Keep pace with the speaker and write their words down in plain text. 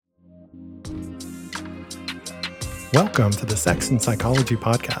Welcome to the Sex and Psychology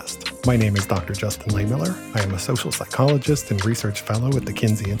Podcast. My name is Dr. Justin Lehmiller. I am a social psychologist and research fellow at the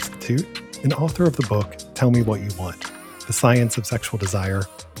Kinsey Institute and author of the book, Tell Me What You Want, The Science of Sexual Desire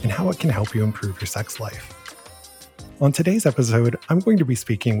and How It Can Help You Improve Your Sex Life. On today's episode, I'm going to be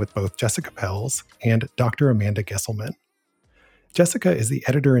speaking with both Jessica Pelz and Dr. Amanda Gesselman. Jessica is the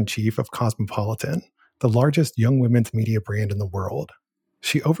editor-in-chief of Cosmopolitan, the largest young women's media brand in the world.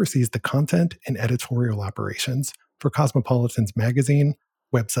 She oversees the content and editorial operations for Cosmopolitan's magazine,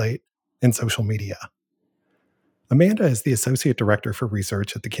 website, and social media. Amanda is the Associate Director for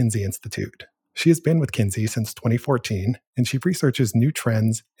Research at the Kinsey Institute. She has been with Kinsey since 2014, and she researches new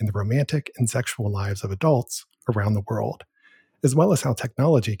trends in the romantic and sexual lives of adults around the world, as well as how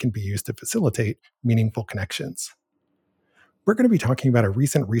technology can be used to facilitate meaningful connections. We're going to be talking about a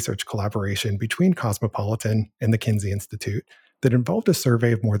recent research collaboration between Cosmopolitan and the Kinsey Institute that involved a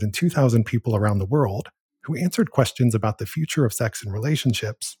survey of more than 2,000 people around the world who answered questions about the future of sex and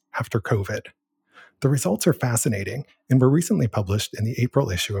relationships after COVID. The results are fascinating and were recently published in the April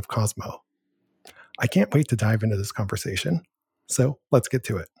issue of Cosmo. I can't wait to dive into this conversation, so let's get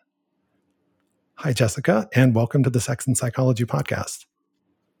to it. Hi, Jessica, and welcome to the Sex and Psychology Podcast.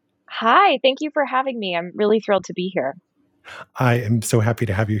 Hi, thank you for having me. I'm really thrilled to be here. I am so happy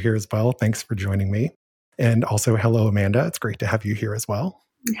to have you here as well. Thanks for joining me. And also, hello, Amanda. It's great to have you here as well.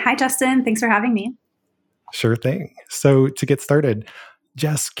 Hi, Justin. Thanks for having me. Sure thing. So to get started,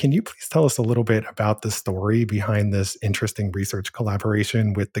 Jess, can you please tell us a little bit about the story behind this interesting research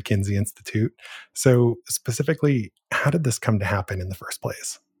collaboration with the Kinsey Institute? So specifically, how did this come to happen in the first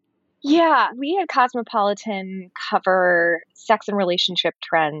place? Yeah, we at Cosmopolitan cover sex and relationship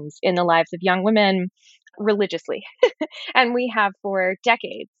trends in the lives of young women religiously, and we have for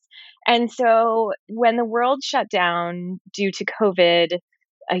decades. And so when the world shut down due to COVID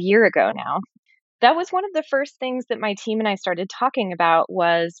a year ago now, that was one of the first things that my team and I started talking about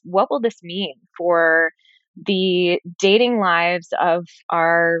was what will this mean for the dating lives of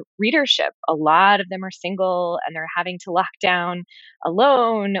our readership? A lot of them are single and they're having to lock down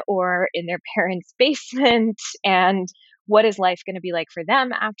alone or in their parents' basement. And what is life going to be like for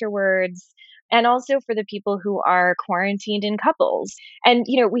them afterwards? And also for the people who are quarantined in couples. And,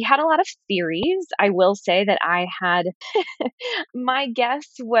 we had a lot of theories. I will say that I had, my guess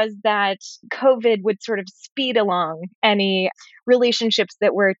was that COVID would sort of speed along any relationships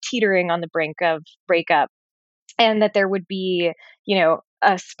that were teetering on the brink of breakup and that there would be,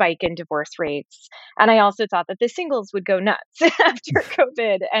 a spike in divorce rates. And I also thought that the singles would go nuts after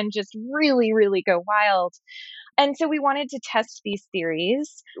COVID and just really, really go wild. And so we wanted to test these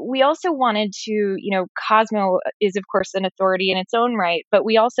theories. We also wanted to, Cosmo is, of course, an authority in its own right, but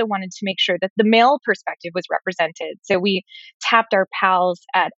we also wanted to make sure that the male perspective was represented. So we tapped our pals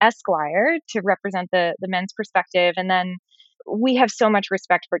at Esquire to represent the men's perspective. And then we have so much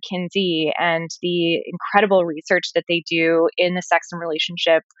respect for Kinsey and the incredible research that they do in the sex and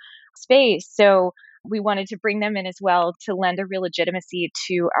relationship space. So we wanted to bring them in as well to lend a real legitimacy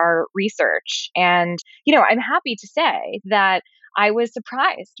to our research. And, I'm happy to say that I was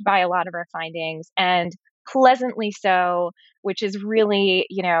surprised by a lot of our findings and pleasantly so, which is really,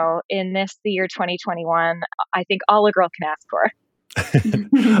 in the year 2021, I think all a girl can ask for.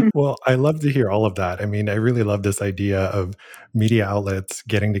 Well, I love to hear all of that. I mean, I really love this idea of media outlets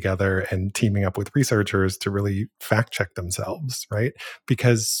getting together and teaming up with researchers to really fact check themselves, right?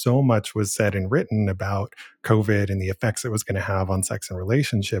 Because so much was said and written about COVID and the effects it was going to have on sex and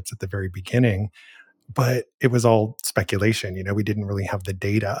relationships at the very beginning. But it was all speculation. We didn't really have the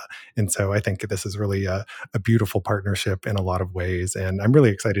data. And so I think this is really a beautiful partnership in a lot of ways. And I'm really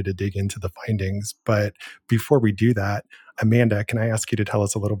excited to dig into the findings. But before we do that, Amanda, can I ask you to tell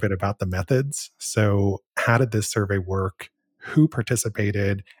us a little bit about the methods? So how did this survey work? Who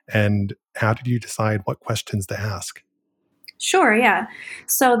participated? And how did you decide what questions to ask? Sure, yeah.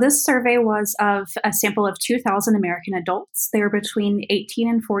 So this survey was of a sample of 2,000 American adults. They were between 18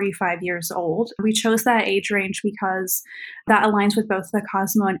 and 45 years old. We chose that age range because that aligns with both the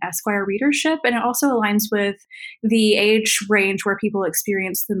Cosmo and Esquire readership, and it also aligns with the age range where people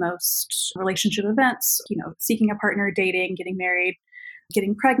experience the most relationship events, seeking a partner, dating, getting married,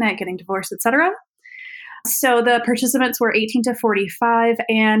 getting pregnant, getting divorced, etc. So the participants were 18 to 45,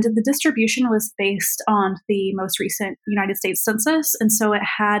 and the distribution was based on the most recent United States Census. And so it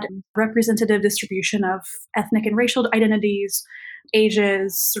had representative distribution of ethnic and racial identities,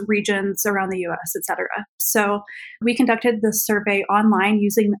 ages, regions around the US, et cetera. So we conducted this survey online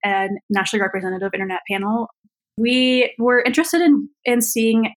using a nationally representative internet panel. We were interested in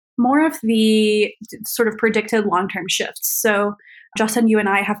seeing more of the sort of predicted long-term shifts. So Justin, you and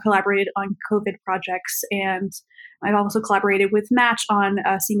I have collaborated on COVID projects, and I've also collaborated with Match on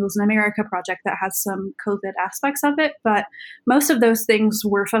a Singles in America project that has some COVID aspects of it. But most of those things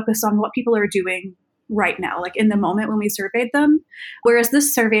were focused on what people are doing right now, like in the moment when we surveyed them. Whereas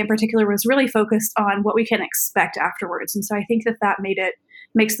this survey in particular was really focused on what we can expect afterwards. And so I think that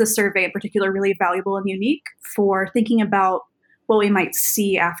makes this survey in particular really valuable and unique for thinking about what we might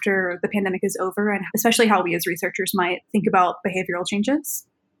see after the pandemic is over, and especially how we as researchers might think about behavioral changes.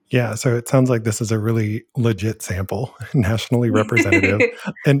 Yeah, so it sounds like this is a really legit sample, nationally representative,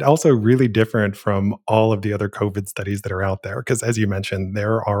 and also really different from all of the other COVID studies that are out there. Because as you mentioned,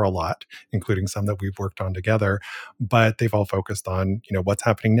 there are a lot, including some that we've worked on together, but they've all focused on, what's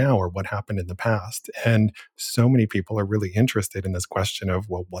happening now or what happened in the past. And so many people are really interested in this question of,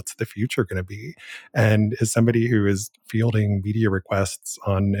 well, what's the future going to be? And as somebody who is fielding media requests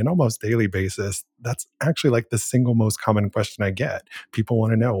on an almost daily basis, that's actually like the single most common question I get. People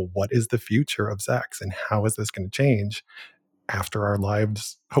want to know, what is the future of sex and how is this going to change after our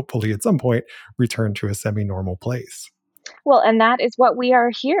lives, hopefully at some point, return to a semi-normal place? Well, and that is what we are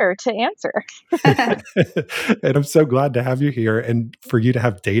here to answer. And I'm so glad to have you here and for you to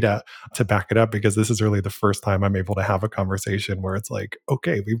have data to back it up, because this is really the first time I'm able to have a conversation where it's like,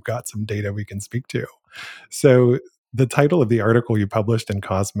 okay, we've got some data we can speak to. So the title of the article you published in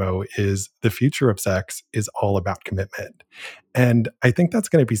Cosmo is "The Future of Sex is All About Commitment." And I think that's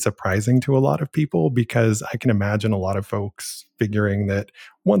going to be surprising to a lot of people, because I can imagine a lot of folks figuring that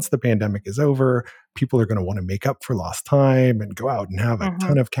once the pandemic is over, people are going to want to make up for lost time and go out and have a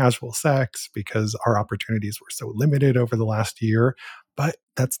ton of casual sex because our opportunities were so limited over the last year. But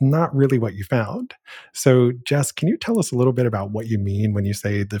that's not really what you found. So, Jess, can you tell us a little bit about what you mean when you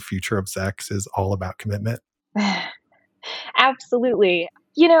say the future of sex is all about commitment? Absolutely.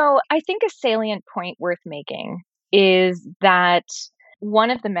 I think a salient point worth making is that one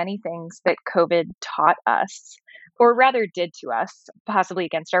of the many things that COVID taught us, or rather did to us, possibly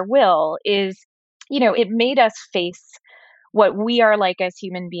against our will, is, it made us face what we are like as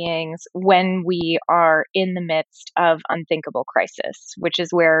human beings when we are in the midst of unthinkable crisis, which is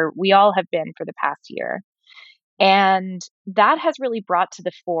where we all have been for the past year. And that has really brought to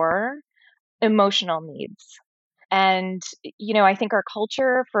the fore emotional needs. And, I think our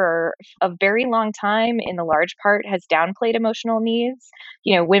culture for a very long time, in the large part, has downplayed emotional needs.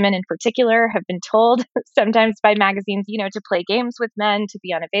 Women in particular have been told sometimes by magazines, to play games with men, to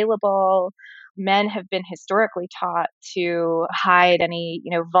be unavailable. Men have been historically taught to hide any,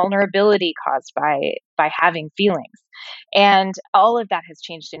 vulnerability caused by having feelings. And all of that has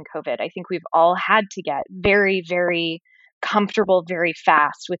changed in COVID. I think we've all had to get very, very comfortable very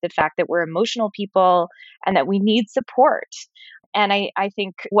fast with the fact that we're emotional people and that we need support. And I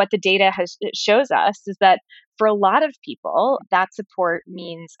think what the data shows us is that for a lot of people, that support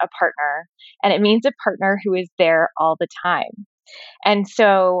means a partner, and it means a partner who is there all the time. And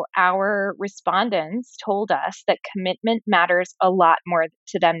so our respondents told us that commitment matters a lot more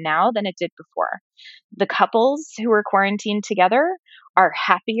to them now than it did before. The couples who are quarantined together are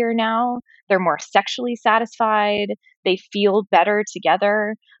happier now. They're more sexually satisfied. They feel better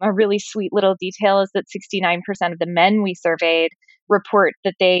together. A really sweet little detail is that 69% of the men we surveyed report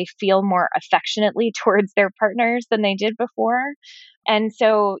that they feel more affectionately towards their partners than they did before. And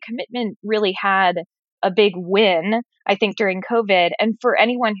so commitment really had a big win, I think, during COVID. And for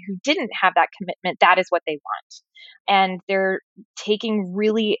anyone who didn't have that commitment, that is what they want. And they're taking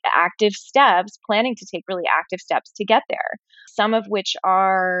really active steps, planning to take really active steps to get there. Some of which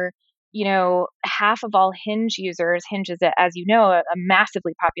are, half of all Hinge users, Hinge is, as you know, a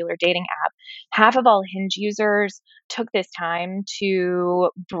massively popular dating app. Half of all Hinge users took this time to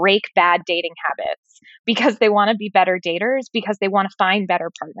break bad dating habits because they want to be better daters, because they want to find better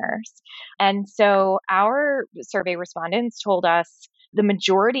partners. And so our survey respondents told us the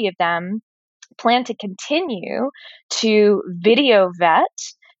majority of them plan to continue to video vet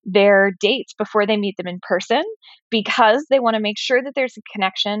their dates before they meet them in person, because they want to make sure that there's a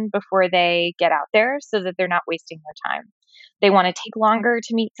connection before they get out there so that they're not wasting their time. They want to take longer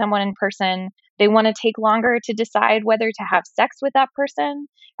to meet someone in person. They want to take longer to decide whether to have sex with that person.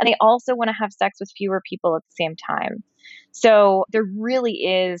 And they also want to have sex with fewer people at the same time. So there really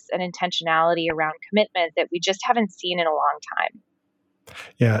is an intentionality around commitment that we just haven't seen in a long time.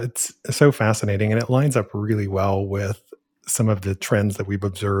 Yeah, it's so fascinating. And it lines up really well with some of the trends that we've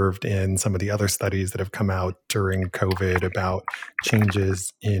observed in some of the other studies that have come out during COVID about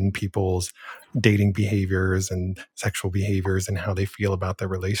changes in people's dating behaviors and sexual behaviors and how they feel about their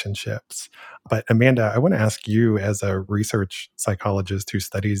relationships. But Amanda, I want to ask you, as a research psychologist who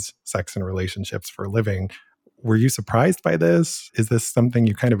studies sex and relationships for a living, were you surprised by this? Is this something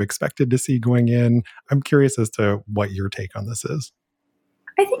you kind of expected to see going in? I'm curious as to what your take on this is.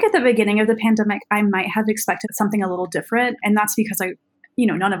 I think at the beginning of the pandemic, I might have expected something a little different. And that's because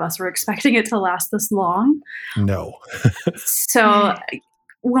none of us were expecting it to last this long. No. So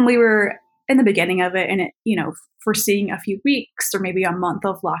when we were in the beginning of it and foreseeing a few weeks or maybe a month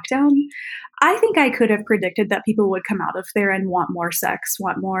of lockdown, I think I could have predicted that people would come out of there and want more sex,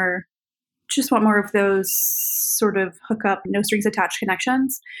 want more of those sort of hookup, no strings attached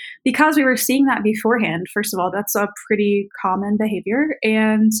connections, because we were seeing that beforehand. First of all, that's a pretty common behavior.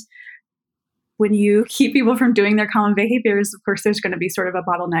 And when you keep people from doing their common behaviors, of course, there's going to be sort of a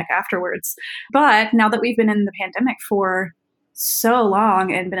bottleneck afterwards. But now that we've been in the pandemic for so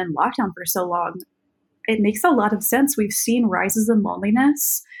long and been in lockdown for so long, it makes a lot of sense. We've seen rises in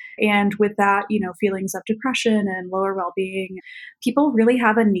loneliness. And with that, feelings of depression and lower well-being, people really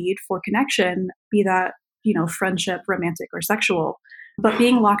have a need for connection, be that, friendship, romantic, or sexual. But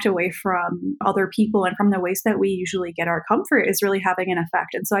being locked away from other people and from the ways that we usually get our comfort is really having an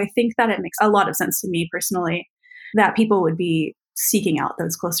effect. And so I think that it makes a lot of sense to me personally that people would be seeking out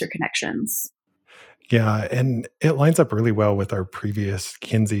those closer connections. Yeah, and it lines up really well with our previous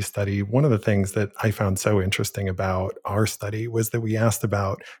Kinsey study. One of the things that I found so interesting about our study was that we asked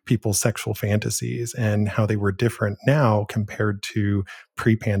about people's sexual fantasies and how they were different now compared to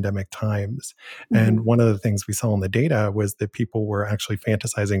pre-pandemic times. Mm-hmm. And one of the things we saw in the data was that people were actually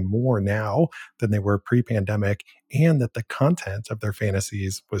fantasizing more now than they were pre-pandemic, and that the content of their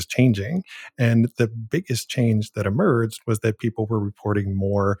fantasies was changing. And the biggest change that emerged was that people were reporting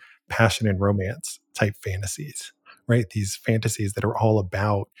more passion and romance type fantasies, right? These fantasies that are all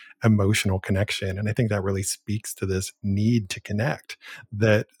about emotional connection. And I think that really speaks to this need to connect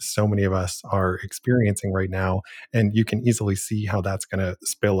that so many of us are experiencing right now. And you can easily see how that's going to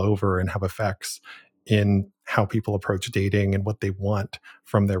spill over and have effects in how people approach dating and what they want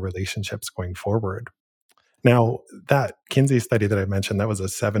from their relationships going forward. Now, that Kinsey study that I mentioned, that was a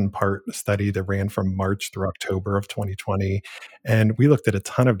 7-part study that ran from March through October of 2020. And we looked at a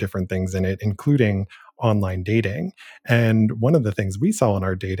ton of different things in it, including online dating. And one of the things we saw in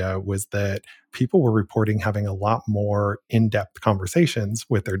our data was that people were reporting having a lot more in-depth conversations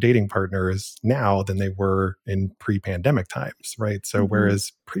with their dating partners now than they were in pre-pandemic times, right? So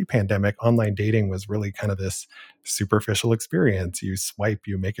whereas pre-pandemic, online dating was really kind of this superficial experience. You swipe,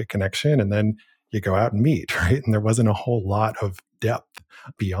 you make a connection, and then you go out and meet, right? And there wasn't a whole lot of depth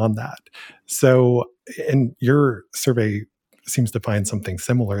beyond that. So, and your survey seems to find something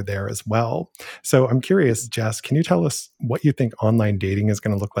similar there as well. So I'm curious, Jess, can you tell us what you think online dating is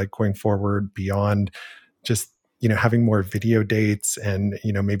going to look like going forward beyond just, having more video dates and,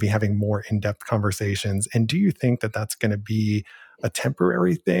 maybe having more in-depth conversations? And do you think that that's going to be a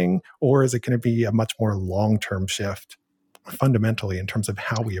temporary thing, or is it going to be a much more long-term shift fundamentally in terms of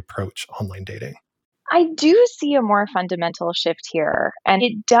how we approach online dating? I do see a more fundamental shift here, and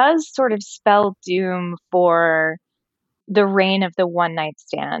it does sort of spell doom for the reign of the one night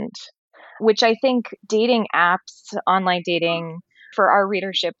stand, which I think dating apps, online dating, for our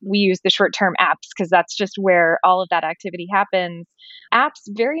readership, we use the short term apps because that's just where all of that activity happens. Apps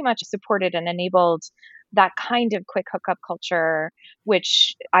very much supported and enabled that kind of quick hookup culture,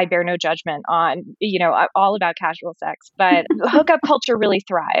 which I bear no judgment on, all about casual sex. But hookup culture really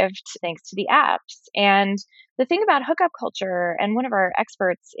thrived thanks to the apps. And the thing about hookup culture, and one of our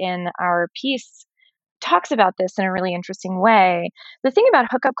experts in our piece talks about this in a really interesting way. The thing about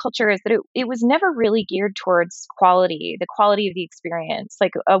hookup culture is that it was never really geared towards the quality of the experience.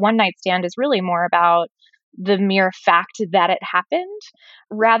 Like a one night stand is really more about the mere fact that it happened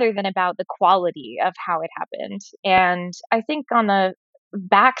rather than about the quality of how it happened. And I think on the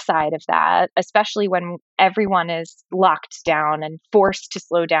backside of that, especially when everyone is locked down and forced to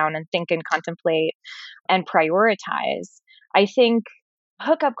slow down and think and contemplate and prioritize, I think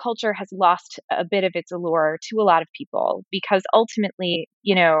hookup culture has lost a bit of its allure to a lot of people because ultimately,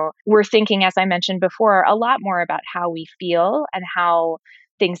 we're thinking, as I mentioned before, a lot more about how we feel and how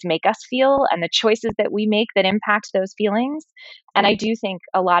things make us feel and the choices that we make that impact those feelings. And I do think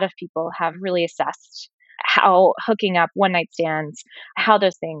a lot of people have really assessed how hooking up one night stands, how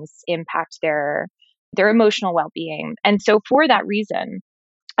those things impact their emotional well-being. And so for that reason,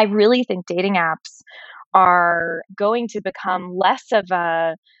 I really think dating apps are going to become less of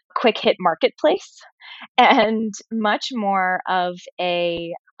a quick hit marketplace and much more of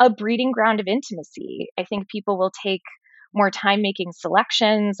a breeding ground of intimacy. I think people will take more time making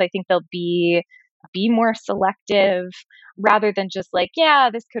selections. I think they'll be more selective rather than just like, yeah,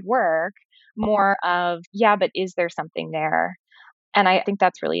 this could work. More of, yeah, but is there something there? And I think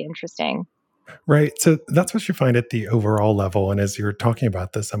that's really interesting. Right. So that's what you find at the overall level. And as you're talking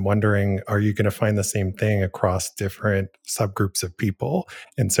about this, I'm wondering, are you going to find the same thing across different subgroups of people?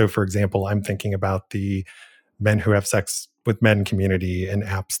 And so, for example, I'm thinking about the men who have sex with men community and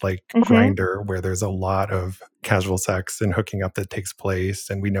apps like Hmm. Grindr, where there's a lot of casual sex and hooking up that takes place.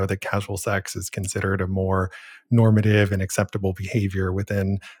 And we know that casual sex is considered a more normative and acceptable behavior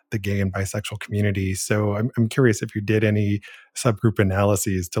within the gay and bisexual community. So I'm curious if you did any subgroup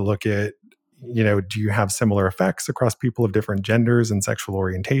analyses to look at, do you have similar effects across people of different genders and sexual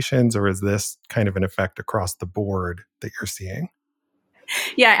orientations, or is this kind of an effect across the board that you're seeing?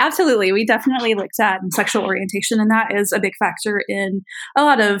 Yeah, absolutely. We definitely looked at sexual orientation, and that is a big factor in a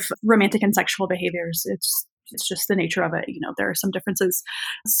lot of romantic and sexual behaviors. It's just the nature of it. There are some differences.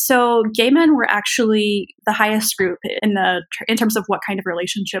 So, gay men were actually the highest group in terms of what kind of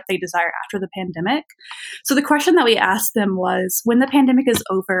relationship they desire after the pandemic. So, the question that we asked them was, when the pandemic is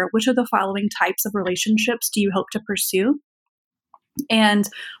over, which of the following types of relationships do you hope to pursue? And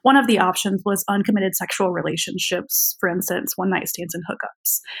one of the options was uncommitted sexual relationships, for instance, one night stands and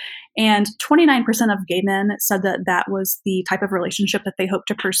hookups. And 29% of gay men said that that was the type of relationship that they hope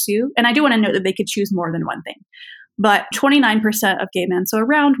to pursue. And I do want to note that they could choose more than one thing. But 29% of gay men, so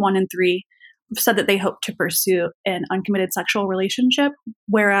around 1 in 3, said that they hope to pursue an uncommitted sexual relationship,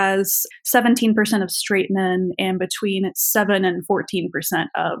 whereas 17% of straight men and between 7 and 14%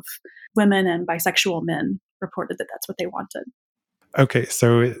 of women and bisexual men reported that that's what they wanted. Okay,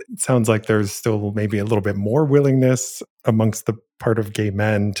 so it sounds like there's still maybe a little bit more willingness amongst the part of gay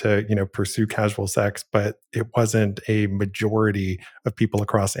men to, pursue casual sex, but it wasn't a majority of people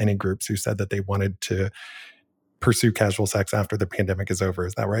across any groups who said that they wanted to pursue casual sex after the pandemic is over.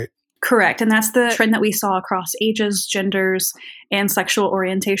 Is that right? Correct. And that's the trend that we saw across ages, genders, and sexual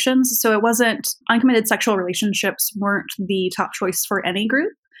orientations. So it wasn't, uncommitted sexual relationships weren't the top choice for any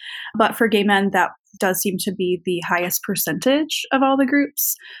group. But for gay men, that does seem to be the highest percentage of all the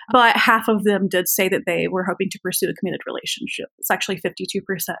groups. But half of them did say that they were hoping to pursue a committed relationship. It's actually 52%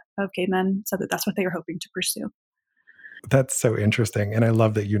 of gay men said that that's what they were hoping to pursue. That's so interesting. And I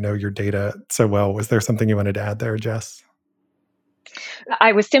love that you know your data so well. Was there something you wanted to add there, Jess?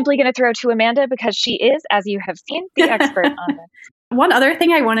 I was simply going to throw to Amanda because she is, as you have seen, the expert on this. One other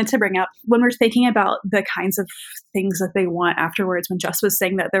thing I wanted to bring up when we're thinking about the kinds of things that they want afterwards, when Jess was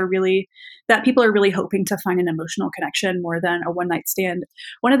saying that people are really hoping to find an emotional connection more than a one night stand.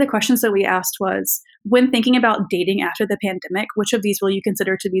 One of the questions that we asked was, when thinking about dating after the pandemic, which of these will you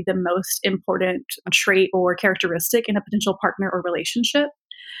consider to be the most important trait or characteristic in a potential partner or relationship?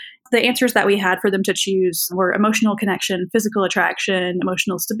 The answers that we had for them to choose were emotional connection, physical attraction,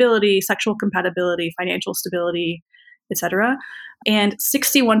 emotional stability, sexual compatibility, financial stability, etc. And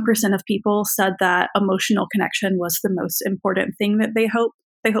 61% of people said that emotional connection was the most important thing that they hope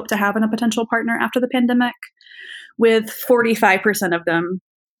to have in a potential partner after the pandemic, with 45% of them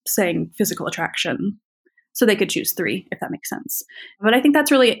saying physical attraction. So they could choose 3, if that makes sense. But I think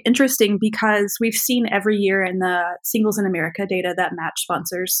that's really interesting because we've seen every year in the Singles in America data that Match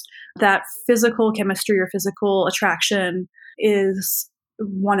sponsors that physical chemistry or physical attraction is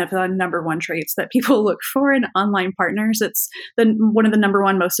one of the number one traits that people look for in online partners. It's one of the number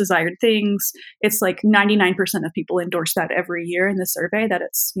one most desired things. It's like 99% of people endorse that every year in the survey, that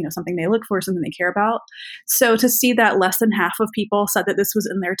it's something they look for, something they care about. So to see that less than half of people said that this was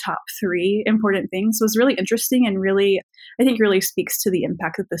in their top 3 important things was really interesting, and really, I think, really speaks to the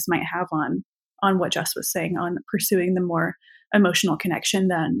impact that this might have on what Jess was saying, on pursuing the more emotional connection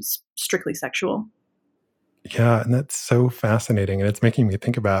than strictly sexual. Yeah, and that's so fascinating. And it's making me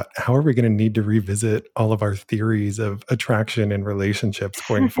think about, how are we going to need to revisit all of our theories of attraction and relationships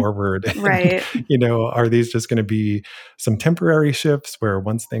going forward? Right. And, are these just going to be some temporary shifts where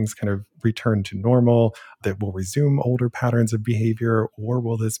once things kind of return to normal, that will resume older patterns of behavior? Or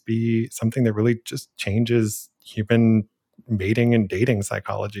will this be something that really just changes human mating and dating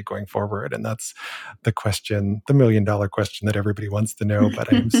psychology going forward? And that's the question, the $1 million question that everybody wants to know,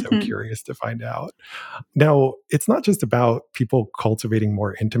 but I'm so curious to find out. Now, it's not just about people cultivating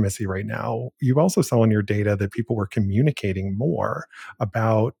more intimacy right now. You also saw in your data that people were communicating more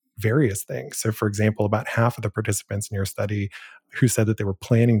about various things. So, for example, about half of the participants in your study who said that they were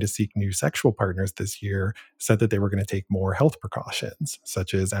planning to seek new sexual partners this year said that they were going to take more health precautions,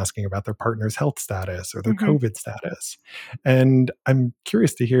 such as asking about their partner's health status or their Hmm. COVID status. And I'm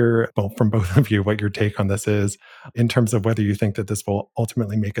curious to hear, well, from both of you, what your take on this is in terms of whether you think that this will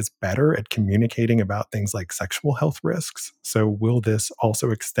ultimately make us better at communicating about things like sexual health risks. So, will this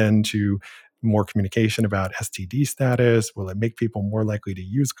also extend to more communication about STD status? Will it make people more likely to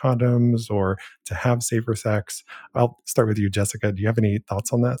use condoms or to have safer sex? I'll start with you, Jessica. Do you have any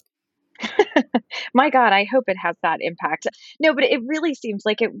thoughts on that? My God, I hope it has that impact. No, but it really seems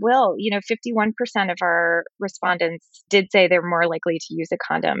like it will. 51% of our respondents did say they're more likely to use a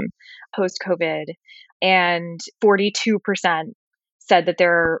condom post COVID, and 42% said that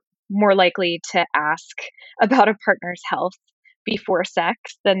they're more likely to ask about a partner's health before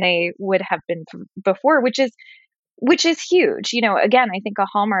sex than they would have been before, which is huge. Again, I think a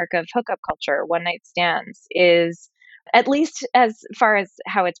hallmark of hookup culture, one night stands, is, at least as far as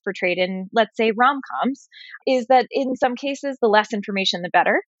how it's portrayed in, let's say, rom-coms, is that in some cases, the less information, the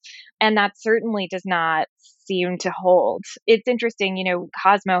better. And that certainly does not seem to hold. It's interesting,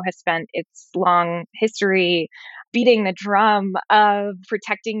 Cosmo has spent its long history beating the drum of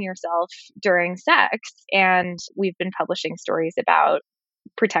protecting yourself during sex. And we've been publishing stories about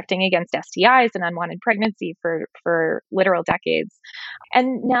protecting against STIs and unwanted pregnancy for literal decades.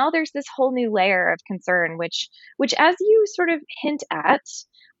 And now there's this whole new layer of concern, which as you sort of hint at,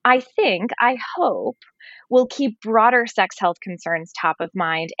 I hope will keep broader sex health concerns top of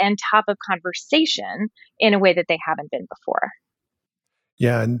mind and top of conversation in a way that they haven't been before.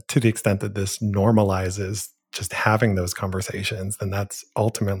 Yeah, and to the extent that this normalizes just having those conversations, then that's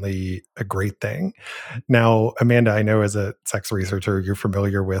ultimately a great thing. Now, Amanda, I know as a sex researcher, you're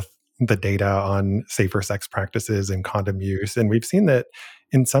familiar with the data on safer sex practices and condom use. And we've seen that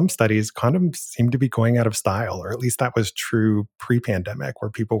in some studies, condoms seem to be going out of style, or at least that was true pre-pandemic, where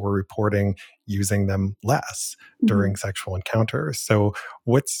people were reporting using them less during sexual encounters. So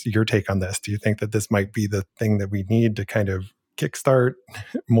what's your take on this? Do you think that this might be the thing that we need to kind of kickstart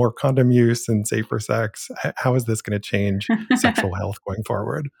more condom use and safer sex? How is this going to change sexual health going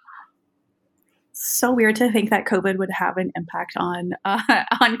forward? So weird to think that COVID would have an impact on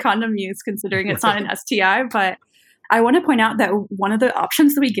on condom use, considering it's not an STI. But I want to point out that one of the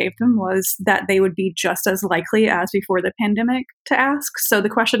options that we gave them was that they would be just as likely as before the pandemic to ask. So the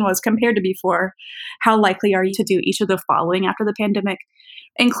question was, compared to before, how likely are you to do each of the following after the pandemic,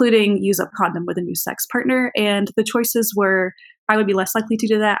 including use a condom with a new sex partner? And the choices were, I would be less likely to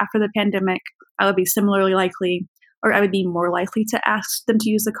do that after the pandemic, I would be similarly likely, or I would be more likely to ask them to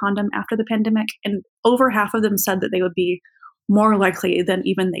use the condom after the pandemic. And over half of them said that they would be more likely than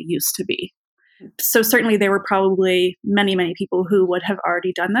even they used to be. So certainly there were probably many, many people who would have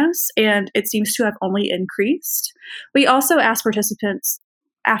already done this, and it seems to have only increased. We also asked participants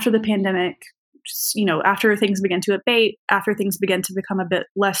after the pandemic, just, after things began to abate, after things began to become a bit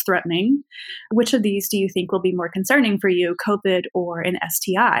less threatening, which of these do you think will be more concerning for you, COVID or an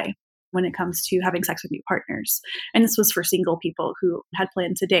STI, when it comes to having sex with new partners? And this was for single people who had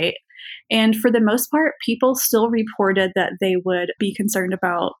planned to date. And for the most part, people still reported that they would be concerned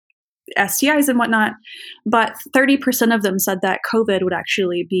about STIs and whatnot, but 30% of them said that COVID would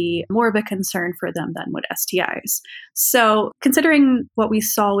actually be more of a concern for them than would STIs. So considering what we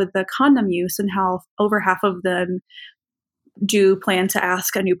saw with the condom use and how over half of them do plan to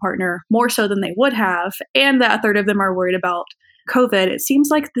ask a new partner more so than they would have, and that a third of them are worried about COVID, it seems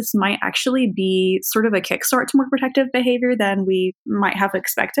like this might actually be sort of a kickstart to more protective behavior than we might have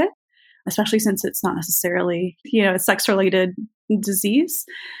expected, especially since it's not necessarily, a sex-related disease.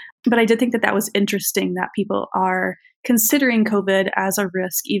 But I did think that was interesting that people are considering COVID as a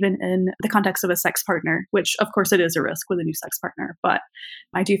risk, even in the context of a sex partner, which of course it is a risk with a new sex partner. But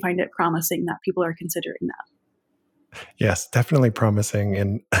I do find it promising that people are considering that. Yes, definitely promising.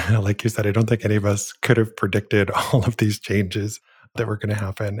 And like you said, I don't think any of us could have predicted all of these changes that were going to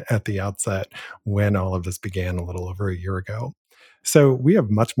happen at the outset when all of this began a little over a year ago. So we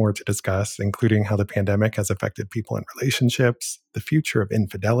have much more to discuss, including how the pandemic has affected people in relationships, the future of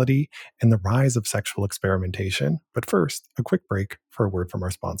infidelity, and the rise of sexual experimentation. But first, a quick break for a word from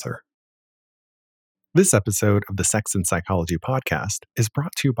our sponsor. This episode of the Sex and Psychology podcast is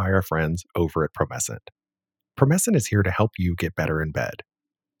brought to you by our friends over at Promescent. Promescent is here to help you get better in bed.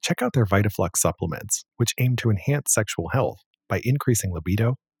 Check out their VitaFlux supplements, which aim to enhance sexual health by increasing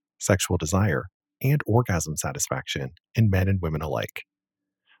libido, sexual desire, and orgasm satisfaction in men and women alike.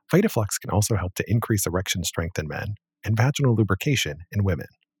 VitaFlux can also help to increase erection strength in men and vaginal lubrication in women.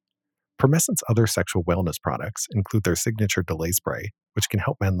 Promescent's other sexual wellness products include their signature delay spray, which can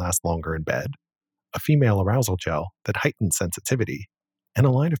help men last longer in bed, a female arousal gel that heightens sensitivity, and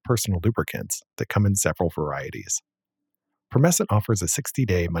a line of personal lubricants that come in several varieties. Promescent offers a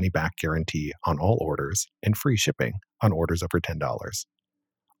 60-day money-back guarantee on all orders and free shipping on orders over $10.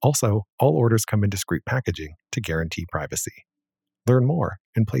 Also, all orders come in discreet packaging to guarantee privacy. Learn more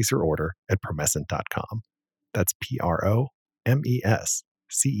and place your order at promescent.com. That's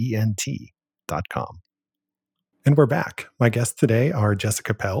PROMESCENT.com. And we're back. My guests today are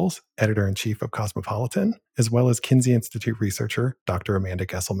Jessica Pelz, editor-in-chief of Cosmopolitan, as well as Kinsey Institute researcher Dr. Amanda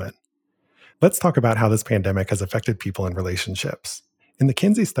Gesselman. Let's talk about how this pandemic has affected people in relationships. In the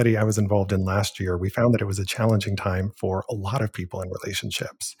Kinsey study I was involved in last year, we found that it was a challenging time for a lot of people in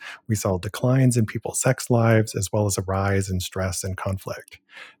relationships. We saw declines in people's sex lives, as well as a rise in stress and conflict.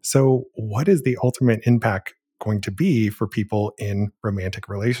 So, what is the ultimate impact going to be for people in romantic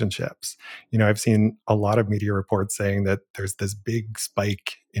relationships? I've seen a lot of media reports saying that there's this big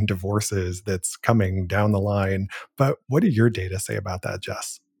spike in divorces that's coming down the line. But what do your data say about that,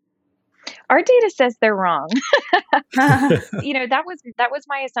 Jess? Our data says they're wrong. That was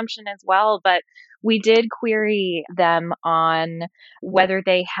my assumption as well, but we did query them on whether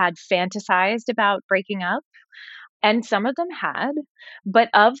they had fantasized about breaking up, and some of them had, but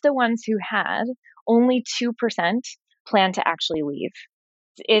of the ones who had, only 2% plan to actually leave.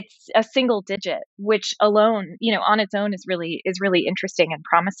 It's a single digit, which alone, on its own is really interesting and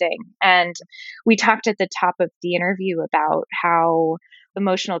promising. And we talked at the top of the interview about how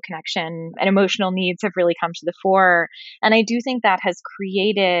emotional connection and emotional needs have really come to the fore. And I do think that has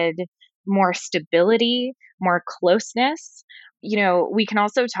created more stability, more closeness. We can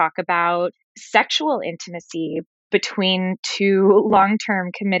also talk about sexual intimacy between two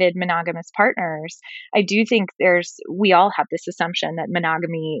long-term committed monogamous partners. I do think we all have this assumption that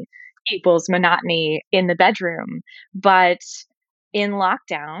monogamy equals monotony in the bedroom, but in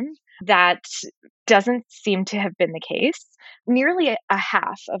lockdown, that doesn't seem to have been the case. Nearly a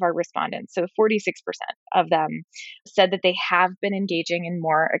half of our respondents, so 46% of them, said that they have been engaging in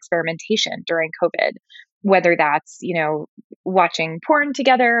more experimentation during COVID, whether that's, watching porn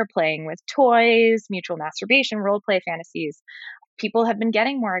together, playing with toys, mutual masturbation, role play fantasies. People have been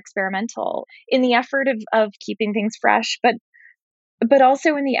getting more experimental in the effort of keeping things fresh, but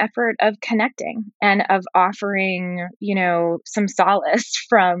also in the effort of connecting and of offering, some solace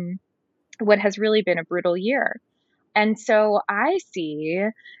from what has really been a brutal year. And so I see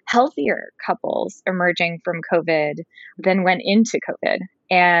healthier couples emerging from COVID than went into COVID.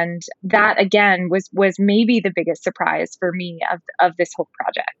 And that, again, was maybe the biggest surprise for me of this whole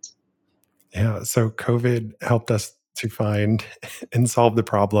project. Yeah, so COVID helped us to find and solve the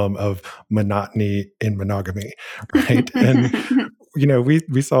problem of monotony in monogamy, right? And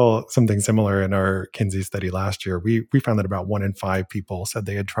we saw something similar in our Kinsey study last year. We found that about 1 in 5 people said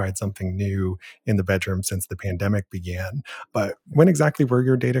they had tried something new in the bedroom since the pandemic began. But when exactly were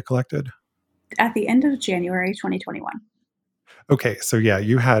your data collected? At the end of January 2021. Okay, so yeah,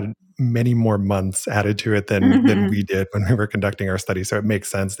 you had many more months added to it than we did when we were conducting our study. So it makes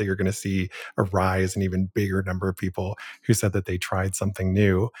sense that you're going to see a rise in even bigger number of people who said that they tried something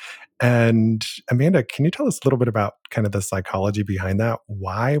new. And Amanda, can you tell us a little bit about kind of the psychology behind that?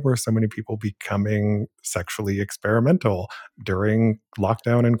 Why were so many people becoming sexually experimental during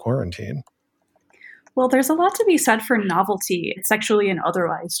lockdown and quarantine? Well, there's a lot to be said for novelty, sexually and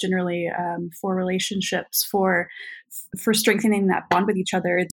otherwise, generally, for relationships, for strengthening that bond with each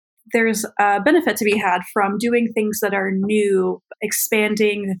other. There's a benefit to be had from doing things that are new,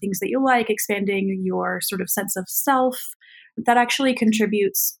 expanding the things that you like, expanding your sort of sense of self. That actually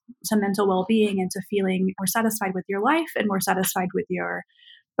contributes to mental well-being and to feeling more satisfied with your life and more satisfied with your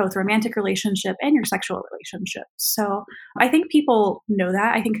both romantic relationship and your sexual relationship. So I think people know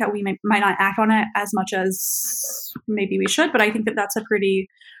that. I think that we might not act on it as much as maybe we should, but I think that that's a pretty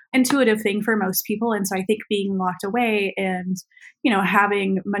intuitive thing for most people. And so I think being locked away and,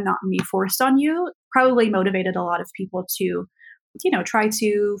 having monotony forced on you probably motivated a lot of people to, try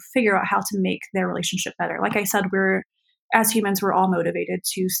to figure out how to make their relationship better. Like I said, as humans, we're all motivated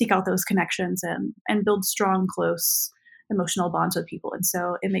to seek out those connections and build strong, close emotional bonds with people. And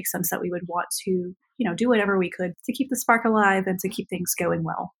so it makes sense that we would want to, do whatever we could to keep the spark alive and to keep things going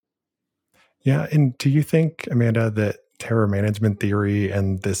well. Yeah. And do you think, Amanda, that terror management theory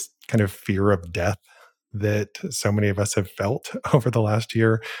and this kind of fear of death that so many of us have felt over the last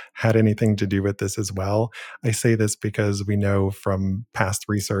year had anything to do with this as well? I say this because we know from past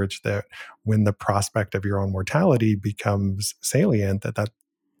research that when the prospect of your own mortality becomes salient, that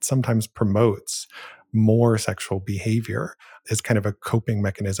sometimes promotes more sexual behavior as kind of a coping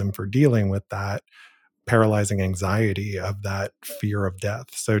mechanism for dealing with that. paralyzing anxiety of that fear of death.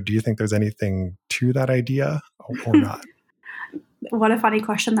 So do you think there's anything to that idea or not? What a funny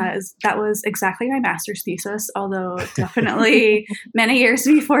question that is. That was exactly my master's thesis, although definitely many years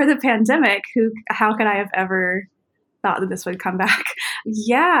before the pandemic. How could I have ever thought that this would come back?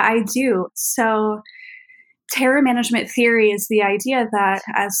 Yeah, I do. So terror management theory is the idea that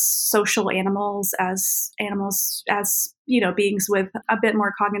as social animals, as beings with a bit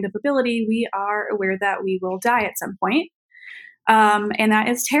more cognitive ability, we are aware that we will die at some point. And that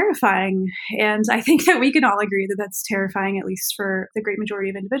is terrifying. And I think that we can all agree that that's terrifying, at least for the great majority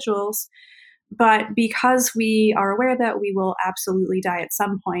of individuals. But because we are aware that we will absolutely die at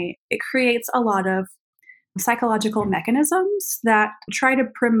some point, it creates a lot of psychological mechanisms that try to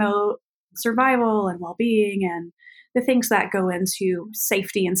promote survival and well being and the things that go into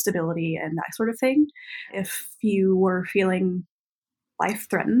safety and stability and that sort of thing. If you were feeling life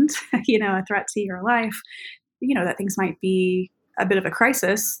threatened, a threat to your life, that things might be a bit of a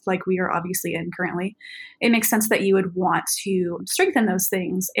crisis, like we are obviously in currently, it makes sense that you would want to strengthen those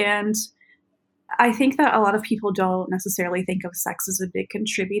things. And I think that a lot of people don't necessarily think of sex as a big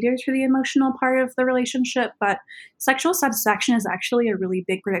contributor to the emotional part of the relationship, but sexual satisfaction is actually a really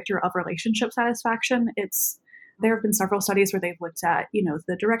big predictor of relationship satisfaction. There have been several studies where they've looked at,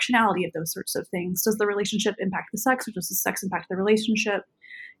 the directionality of those sorts of things. Does the relationship impact the sex, or does the sex impact the relationship?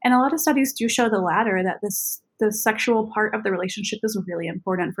 And a lot of studies do show the latter, that the sexual part of the relationship is really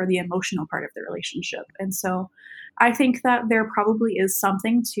important for the emotional part of the relationship. And so I think that there probably is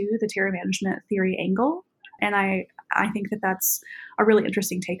something to the terror management theory angle. And I think that that's a really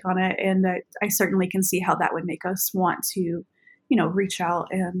interesting take on it. And I certainly can see how that would make us want to, reach out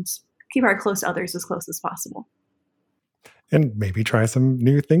and keep our close others as close as possible. And maybe try some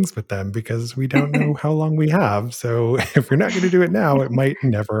new things with them, because we don't know how long we have. So if we're not going to do it now, it might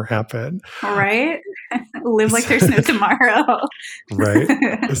never happen. Right? Live like there's no tomorrow.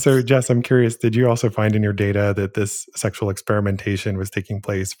 Right. So Jess, I'm curious, did you also find in your data that this sexual experimentation was taking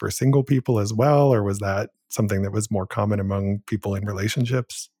place for single people as well? Or was that something that was more common among people in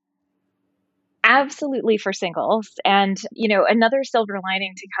relationships? Absolutely for singles. And, another silver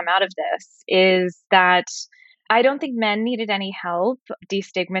lining to come out of this is that I don't think men needed any help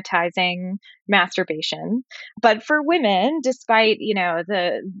destigmatizing masturbation. But for women, despite,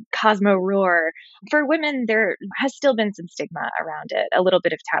 the Cosmo roar, for women, there has still been some stigma around it, a little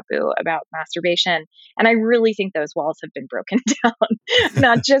bit of taboo about masturbation. And I really think those walls have been broken down,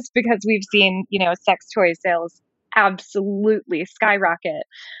 not just because we've seen, sex toy sales absolutely skyrocket,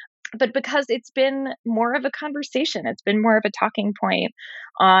 but because it's been more of a conversation. It's been more of a talking point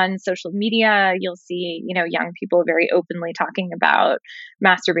on social media. You'll see, young people very openly talking about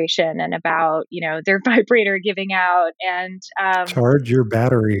masturbation and about, their vibrator giving out and charge your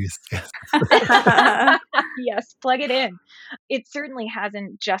batteries. Yes, plug it in. It certainly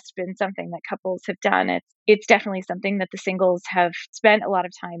hasn't just been something that couples have done. It's definitely something that the singles have spent a lot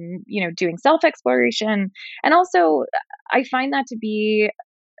of time, doing self-exploration. And also I find that to be,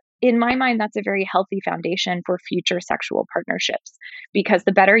 in my mind, that's a very healthy foundation for future sexual partnerships, because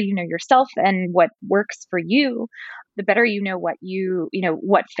the better you know yourself and what works for you, the better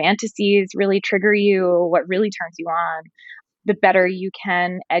what fantasies really trigger you, what really turns you on, the better you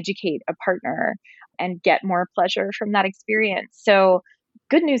can educate a partner and get more pleasure from that experience. So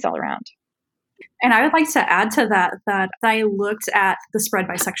good news all around. And I would like to add to that I looked at the spread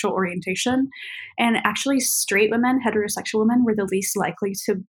by sexual orientation, and actually straight women, heterosexual women, were the least likely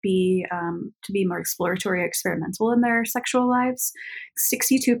to be more exploratory or experimental in their sexual lives.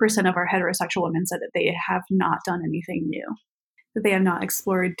 62% of our heterosexual women said that they have not done anything new, that they have not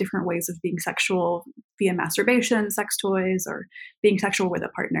explored different ways of being sexual via masturbation, sex toys, or being sexual with a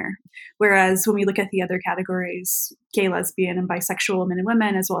partner. Whereas when we look at the other categories, gay, lesbian, and bisexual men and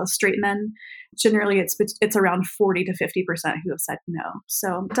women, as well as straight men, generally it's around 40 to 50% who have said no.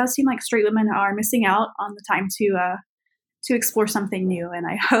 So it does seem like straight women are missing out on the time to explore something new, and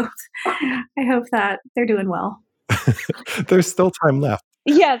I hope that they're doing well. There's still time left.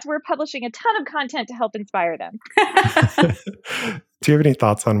 Yes, we're publishing a ton of content to help inspire them. Do you have any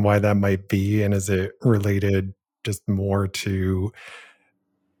thoughts on why that might be? And is it related just more to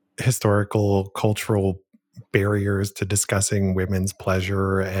historical, cultural barriers to discussing women's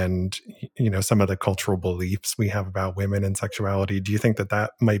pleasure and, some of the cultural beliefs we have about women and sexuality? Do you think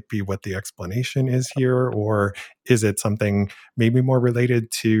that might be what the explanation is here? Or is it something maybe more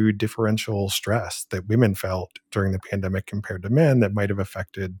related to differential stress that women felt during the pandemic compared to men that might have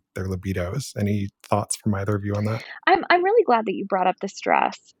affected their libidos? Any thoughts from either of you on that? I'm really glad that you brought up the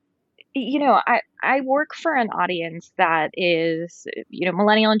stress. I work for an audience that is,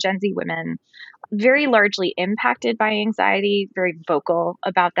 millennial and Gen Z women, very largely impacted by anxiety, very vocal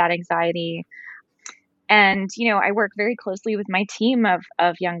about that anxiety. And, I work very closely with my team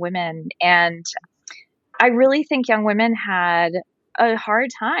of young women. And I really think young women had a hard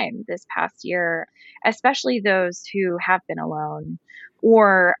time this past year, especially those who have been alone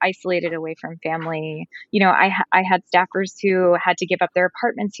or isolated away from family. I had staffers who had to give up their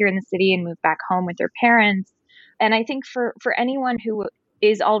apartments here in the city and move back home with their parents. And I think for anyone who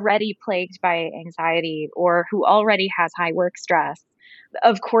is already plagued by anxiety or who already has high work stress,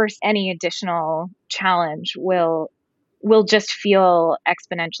 of course, any additional challenge will just feel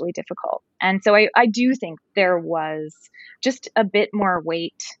exponentially difficult. And so I do think there was just a bit more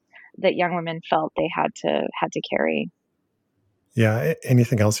weight that young women felt they had to carry. Yeah.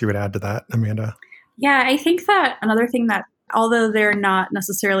 Anything else you would add to that, Amanda? Yeah, I think that another thing that, although they're not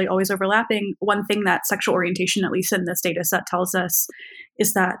necessarily always overlapping, one thing that sexual orientation, at least in this data set, tells us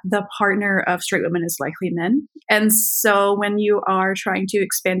is that the partner of straight women is likely men. And so when you are trying to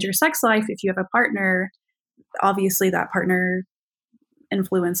expand your sex life, if you have a partner, obviously that partner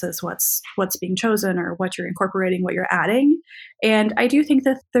influences what's being chosen or what you're incorporating, what you're adding. And I do think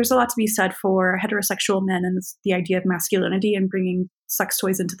that there's a lot to be said for heterosexual men and the idea of masculinity and bringing sex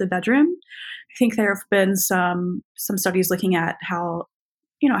toys into the bedroom. I think there have been some studies looking at how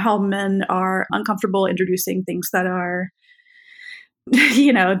how men are uncomfortable introducing things that are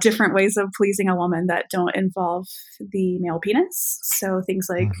different ways of pleasing a woman that don't involve the male penis. So things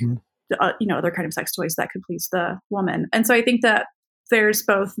like Mm-hmm. other kind of sex toys that could please the woman. And so I think that there's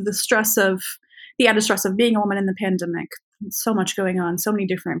both the added stress of being a woman in the pandemic, so much going on, so many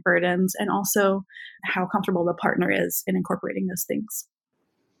different burdens, and also how comfortable the partner is in incorporating those things.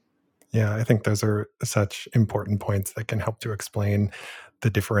 Yeah, I think those are such important points that can help to explain the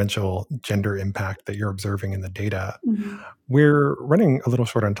differential gender impact that you're observing in the data. Mm-hmm. We're running a little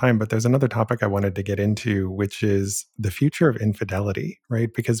short on time, but there's another topic I wanted to get into, which is the future of infidelity,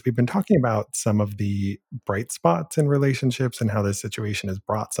 right? Because we've been talking about some of the bright spots in relationships and how this situation has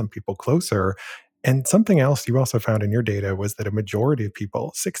brought some people closer. And something else you also found in your data was that a majority of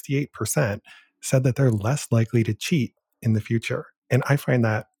people, 68%, said that they're less likely to cheat in the future. And I find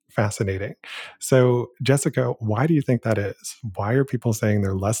that fascinating. So, Jessica, why do you think that is? Why are people saying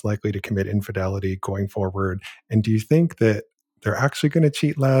they're less likely to commit infidelity going forward? And do you think that they're actually going to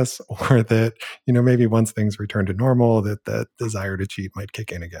cheat less, or that, maybe once things return to normal, that the desire to cheat might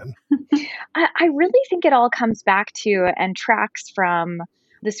kick in again? I really think it all comes back to and tracks from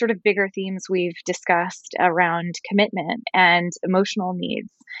the sort of bigger themes we've discussed around commitment and emotional needs.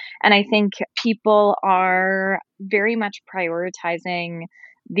 And I think people are very much prioritizing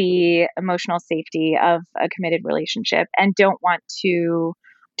the emotional safety of a committed relationship and don't want to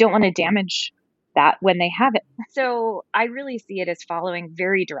damage that when they have it. So I really see it as following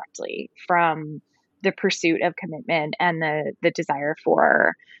very directly from the pursuit of commitment and the desire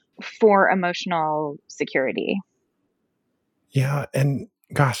for emotional security. Yeah. And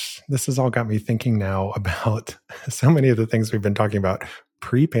gosh, this has all got me thinking now about so many of the things we've been talking about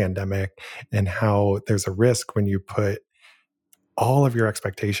pre pandemic and how there's a risk when you put all of your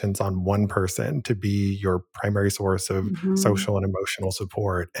expectations on one person to be your primary source of Mm-hmm. social and emotional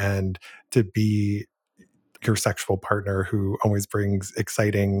support and to be your sexual partner who always brings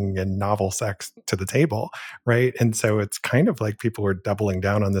exciting and novel sex to the table, right? And so it's kind of like people are doubling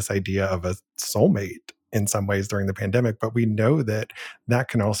down on this idea of a soulmate in some ways during the pandemic, but we know that that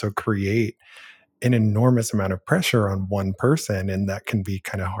can also create an enormous amount of pressure on one person, and that can be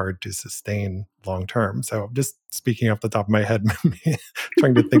kind of hard to sustain long term. So just speaking off the top of my head,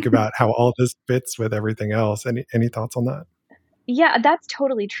 trying to think about how all this fits with everything else. Any thoughts on that? Yeah, that's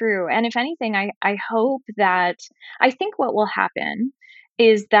totally true. And if anything, I hope that I think what will happen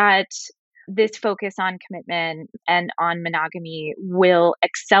is that this focus on commitment and on monogamy will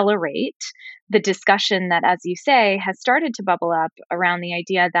accelerate the discussion that, as you say, has started to bubble up around the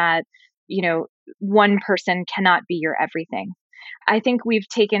idea that, you know, one person cannot be your everything. I think we've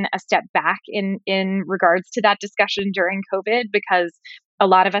taken a step back in regards to that discussion during COVID because a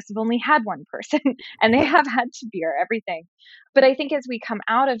lot of us have only had one person and they have had to be our everything. But I think as we come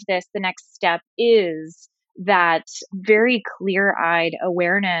out of this, the next step is that very clear eyed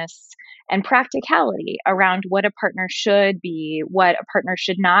awareness and practicality around what a partner should be, what a partner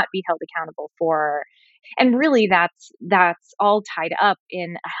should not be held accountable for. And really that's all tied up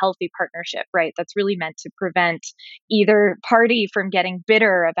in a healthy partnership, right? That's really meant to prevent either party from getting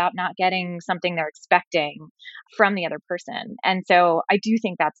bitter about not getting something they're expecting from the other person. And so I do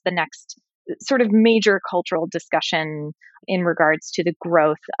think that's sort of major cultural discussion in regards to the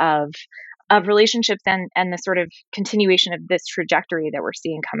growth of relationships and the sort of continuation of this trajectory that we're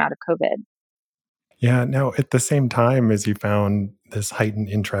seeing come out of COVID. Yeah, now at the same time as you found this heightened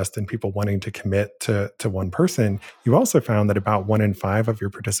interest in people wanting to commit to one person, you also found that about 1 in 5 of your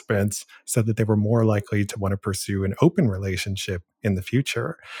participants said that they were more likely to want to pursue an open relationship in the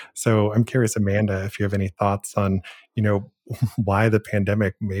future. So I'm curious, Amanda, if you have any thoughts on, why the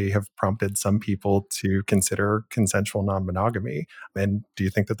pandemic may have prompted some people to consider consensual non-monogamy, and do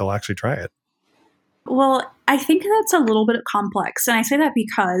you think that they'll actually try it? Well, I think that's a little bit complex. And I say that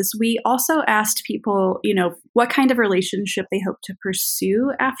because we also asked people, what kind of relationship they hope to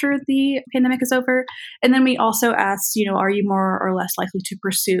pursue after the pandemic is over. And then we also asked, are you more or less likely to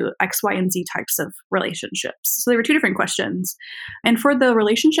pursue X, Y, and Z types of relationships? So there were 2 different questions. And for the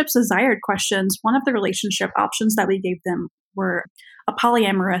relationships desired questions, one of the relationship options that we gave them were a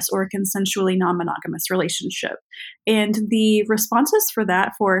polyamorous or a consensually non-monogamous relationship. And the responses for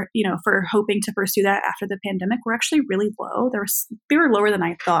that, for hoping to pursue that after the pandemic, were actually really low. They were lower than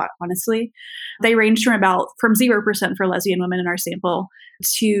I thought, honestly. They ranged from 0% for lesbian women in our sample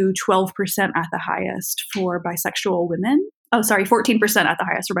to 12% at the highest for bisexual women. 14% at the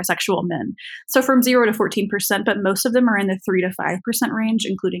highest for bisexual men. So from 0 to 14%, but most of them are in the 3 to 5% range,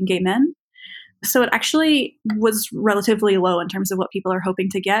 including gay men. So it actually was relatively low in terms of what people are hoping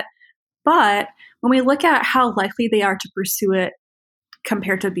to get. But when we look at how likely they are to pursue it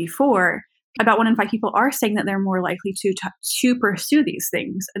compared to before, about 1 in 5 people are saying that they're more likely to pursue these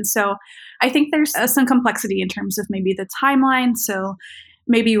things. And so I think there's some complexity in terms of maybe the timeline. So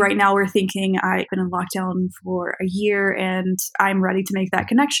maybe right now we're thinking, I've been in lockdown for a year and I'm ready to make that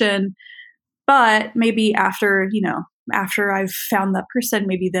connection. But maybe after I've found that person,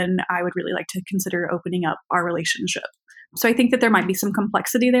 maybe then I would really like to consider opening up our relationship. So I think that there might be some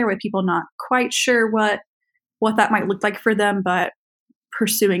complexity there with people not quite sure what that might look like for them, but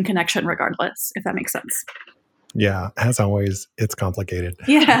pursuing connection regardless, if that makes sense. Yeah, as always, it's complicated.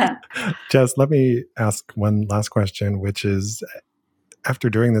 Yeah. Jess, let me ask one last question, which is, after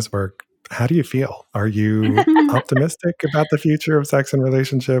doing this work, how do you feel? Are you optimistic about the future of sex and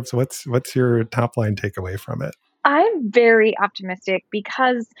relationships? What's your top line takeaway from it? I'm very optimistic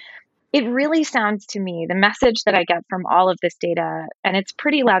because it really sounds to me, the message that I get from all of this data, and it's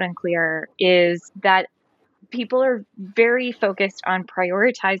pretty loud and clear, is that people are very focused on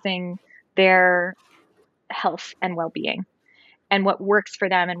prioritizing their health and well-being and what works for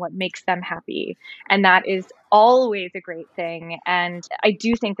them and what makes them happy. And that is always a great thing. And I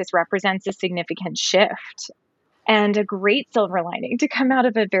do think this represents a significant shift and a great silver lining to come out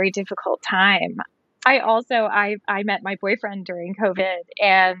of a very difficult time. I met my boyfriend during COVID,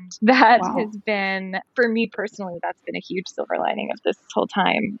 and that has been, for me personally, that's been a huge silver lining of this whole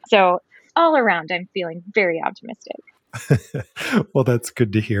time. So all around, I'm feeling very optimistic. Well, that's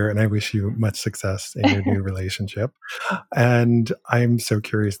good to hear. And I wish you much success in your new relationship. And I'm so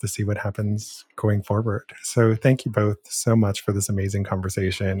curious to see what happens going forward. So thank you both so much for this amazing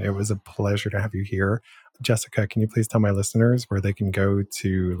conversation. It was a pleasure to have you here. Jessica, can you please tell my listeners where they can go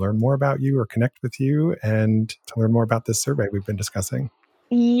to learn more about you or connect with you and to learn more about this survey we've been discussing?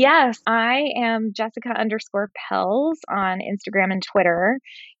 Yes, I am Jessica_Pelz on Instagram and Twitter.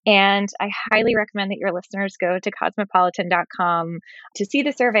 And I highly recommend that your listeners go to cosmopolitan.com to see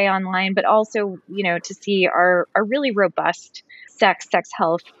the survey online, but also, to see our really robust sex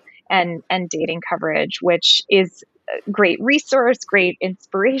health, and dating coverage, which is a great resource, great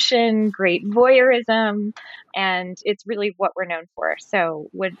inspiration, great voyeurism, and it's really what we're known for. So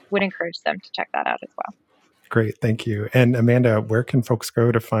would encourage them to check that out as well. Great. Thank you. And Amanda, where can folks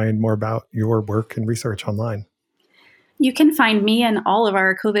go to find more about your work and research online? You can find me and all of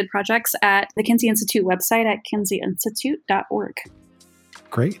our COVID projects at the Kinsey Institute website at kinseyinstitute.org.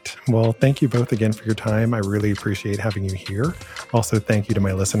 Great. Well, thank you both again for your time. I really appreciate having you here. Also, thank you to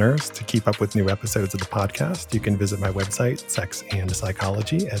my listeners. To keep up with new episodes of the podcast, you can visit my website, Sex and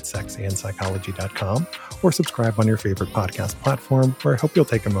Psychology, at sexandpsychology.com, or subscribe on your favorite podcast platform, where I hope you'll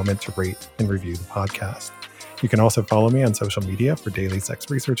take a moment to rate and review the podcast. You can also follow me on social media for daily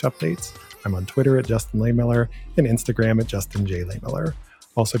sex research updates. I'm on Twitter at Justin Lehmiller and Instagram at Justin J. Lehmiller.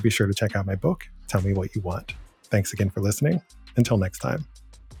 Also, be sure to check out my book, Tell Me What You Want. Thanks again for listening. Until next time.